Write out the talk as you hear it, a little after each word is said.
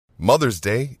Mother's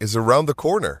Day is around the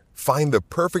corner. Find the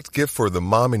perfect gift for the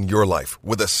mom in your life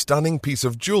with a stunning piece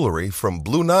of jewelry from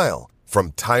Blue Nile.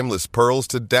 From timeless pearls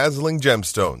to dazzling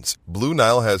gemstones, Blue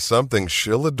Nile has something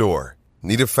she'll adore.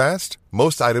 Need it fast?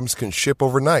 Most items can ship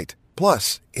overnight.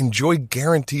 Plus, enjoy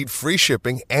guaranteed free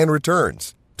shipping and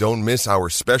returns. Don't miss our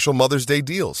special Mother's Day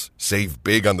deals. Save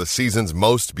big on the season's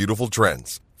most beautiful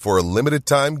trends. For a limited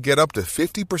time, get up to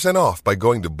 50% off by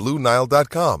going to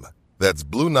BlueNile.com. That's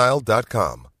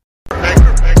BlueNile.com.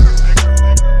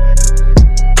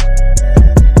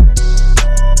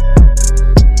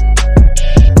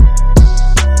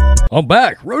 I'm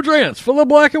back. Road Rants for the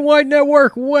Black and White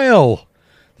Network. Well,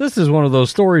 this is one of those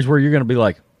stories where you're going to be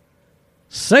like,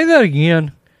 say that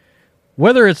again.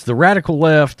 Whether it's the radical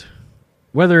left,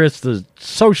 whether it's the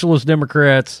socialist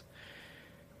Democrats,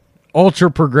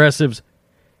 ultra progressives,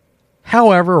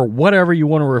 however or whatever you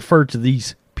want to refer to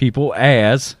these people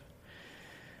as,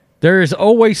 there is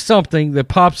always something that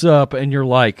pops up and you're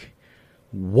like,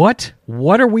 what?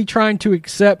 What are we trying to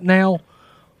accept now?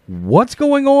 What's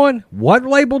going on? What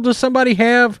label does somebody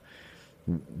have?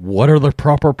 What are the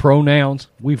proper pronouns?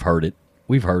 We've heard it.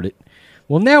 We've heard it.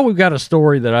 Well, now we've got a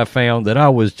story that I found that I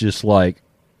was just like,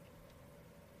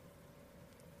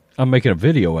 I'm making a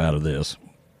video out of this.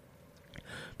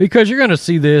 Because you're going to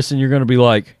see this and you're going to be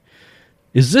like,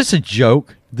 is this a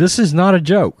joke? This is not a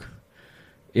joke.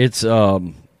 It's,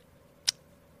 at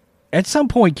some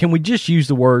point, can we just use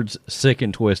the words sick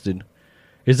and twisted?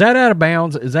 Is that out of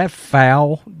bounds? Is that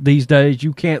foul these days?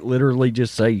 You can't literally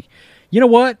just say, you know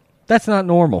what? That's not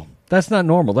normal. That's not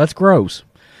normal. That's gross.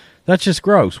 That's just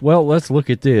gross. Well, let's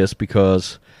look at this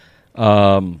because,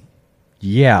 that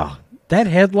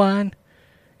headline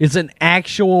is an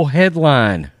actual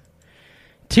headline.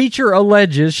 Teacher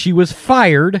alleges she was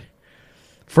fired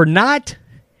for not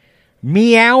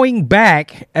meowing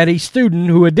back at a student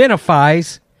who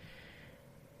identifies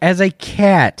as a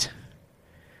cat.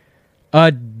 A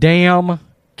damn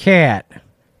cat.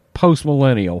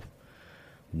 Post-millennial.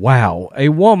 Wow. A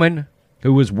woman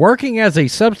who was working as a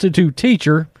substitute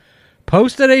teacher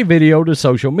posted a video to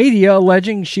social media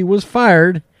alleging she was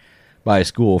fired by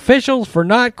school officials for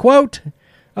not, quote,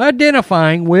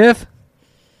 identifying with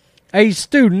a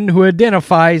student who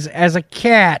identifies as a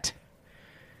cat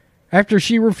after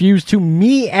she refused to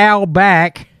meow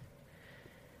back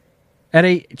at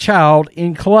a child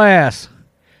in class.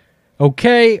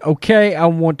 Okay, I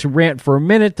want to rant for a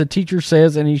minute, the teacher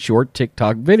says in a short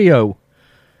TikTok video.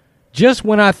 Just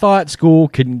when I thought school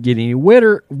couldn't get any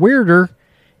weirder,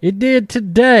 it did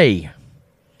today.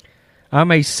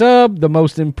 I'm a sub. The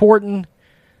most important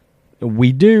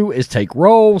we do is take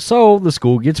roll, so the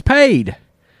school gets paid.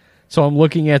 So I'm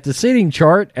looking at the seating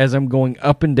chart as I'm going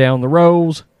up and down the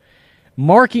rows,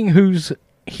 marking who's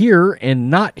here and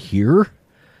not here.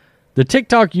 The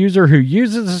TikTok user who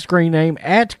uses the screen name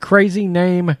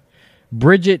 @crazyname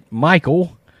Bridget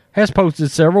Michael has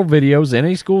posted several videos in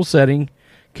a school setting,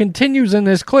 continues in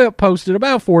this clip posted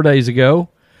about 4 days ago.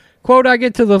 Quote, I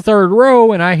get to the third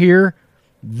row and I hear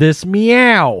this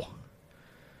meow.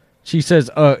 She says,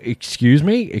 excuse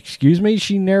me,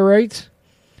 she narrates.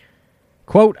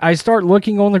 Quote, I start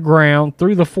looking on the ground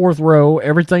through the fourth row.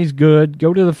 Everything's good.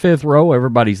 Go to the fifth row.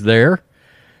 Everybody's there.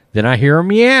 Then I hear a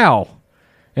meow.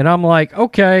 And I'm like,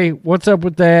 okay, what's up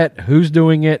with that? Who's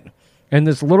doing it? And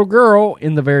this little girl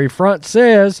in the very front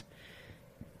says,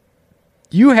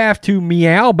 you have to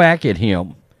meow back at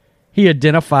him. He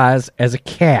identifies as a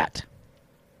cat.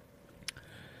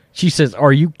 She says,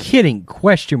 are you kidding? ?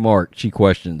 She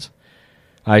questions.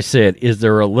 I said, is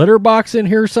there a litter box in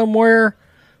here somewhere?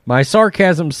 My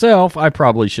sarcasm self, I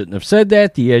probably shouldn't have said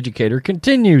that. The educator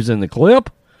continues in the clip.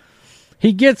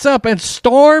 He gets up and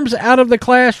storms out of the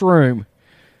classroom.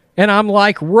 And I'm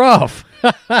like, rough.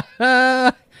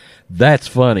 That's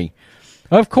funny.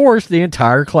 Of course, the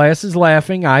entire class is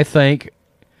laughing. I think,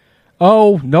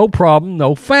 oh, no problem,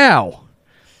 no foul.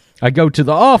 I go to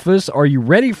the office. Are you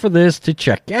ready for this to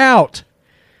check out?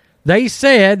 They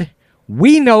said,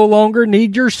 we no longer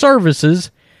need your services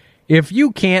if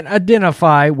you can't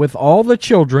identify with all the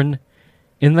children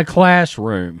in the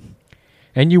classroom.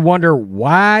 And you wonder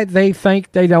why they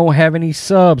think they don't have any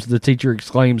subs, the teacher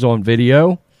exclaims on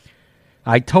video.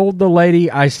 I told the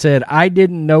lady, I said, I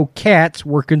didn't know cats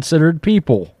were considered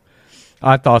people.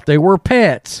 I thought they were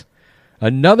pets.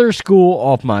 Another school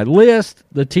off my list,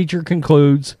 the teacher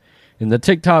concludes in the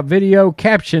TikTok video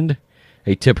captioned,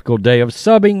 a typical day of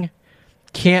subbing.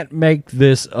 Can't make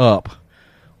this up.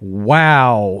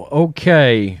 Wow.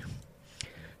 Okay.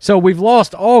 So we've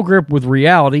lost all grip with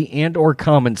reality and or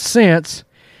common sense,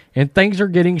 and things are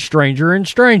getting stranger and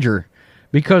stranger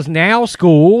because now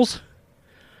schools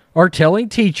are telling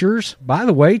teachers, by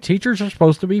the way, teachers are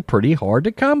supposed to be pretty hard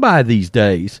to come by these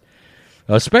days,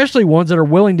 especially ones that are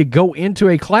willing to go into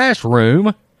a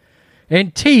classroom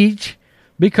and teach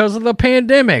because of the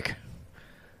pandemic.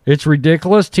 It's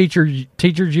ridiculous. Teachers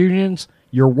unions,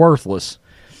 you're worthless.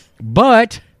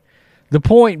 But the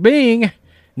point being,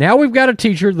 now we've got a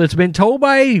teacher that's been told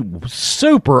by a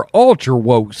super ultra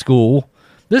woke school.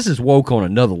 This is woke on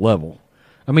another level.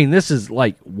 I mean, this is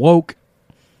like woke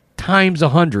times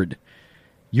 100.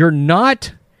 You're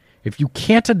not, if you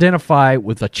can't identify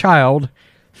with a child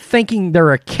thinking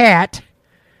they're a cat,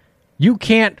 you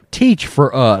can't teach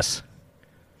for us.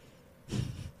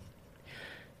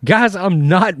 Guys, I'm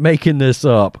not making this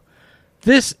up.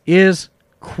 This is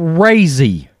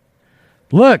crazy.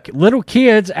 Look, little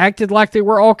kids acted like they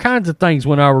were all kinds of things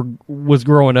when I was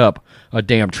growing up. A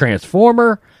damn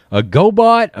Transformer, a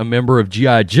GoBot, a member of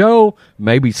G.I. Joe,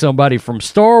 maybe somebody from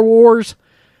Star Wars.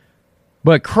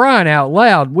 But crying out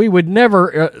loud, we would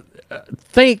never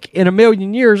think in a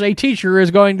million years a teacher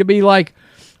is going to be like,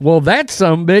 well, that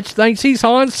sumbitch thinks he's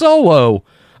Han Solo.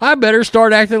 I better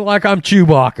start acting like I'm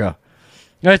Chewbacca.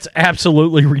 That's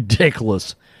absolutely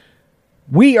ridiculous.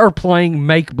 We are playing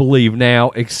make-believe now,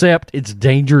 except it's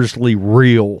dangerously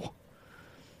real.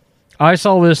 I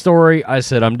saw this story. I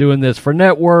said, I'm doing this for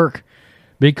network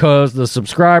because the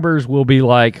subscribers will be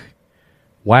like,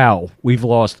 wow, we've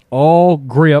lost all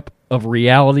grip of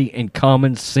reality and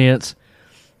common sense.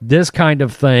 This kind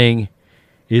of thing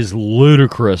is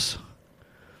ludicrous.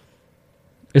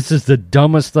 This is the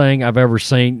dumbest thing I've ever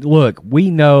seen. Look,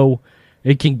 we know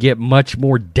it can get much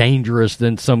more dangerous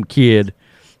than some kid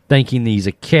thinking he's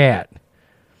a cat.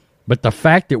 But the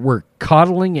fact that we're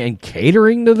coddling and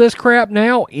catering to this crap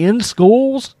now in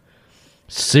schools?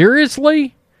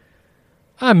 Seriously?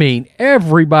 I mean,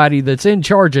 everybody that's in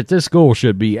charge at this school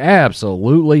should be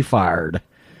absolutely fired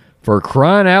for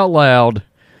crying out loud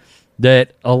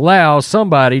that allows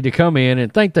somebody to come in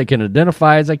and think they can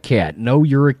identify as a cat. No,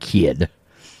 you're a kid.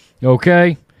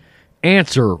 Okay?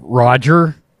 Answer,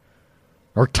 Roger,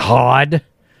 or Todd,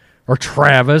 or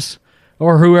Travis,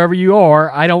 or whoever you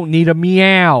are. I don't need a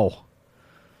meow.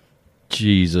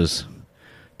 Jesus.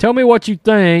 Tell me what you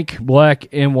think, Black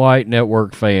and White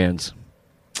Network fans.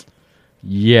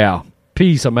 Yeah.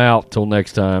 Peace. I'm out. Till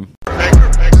next time.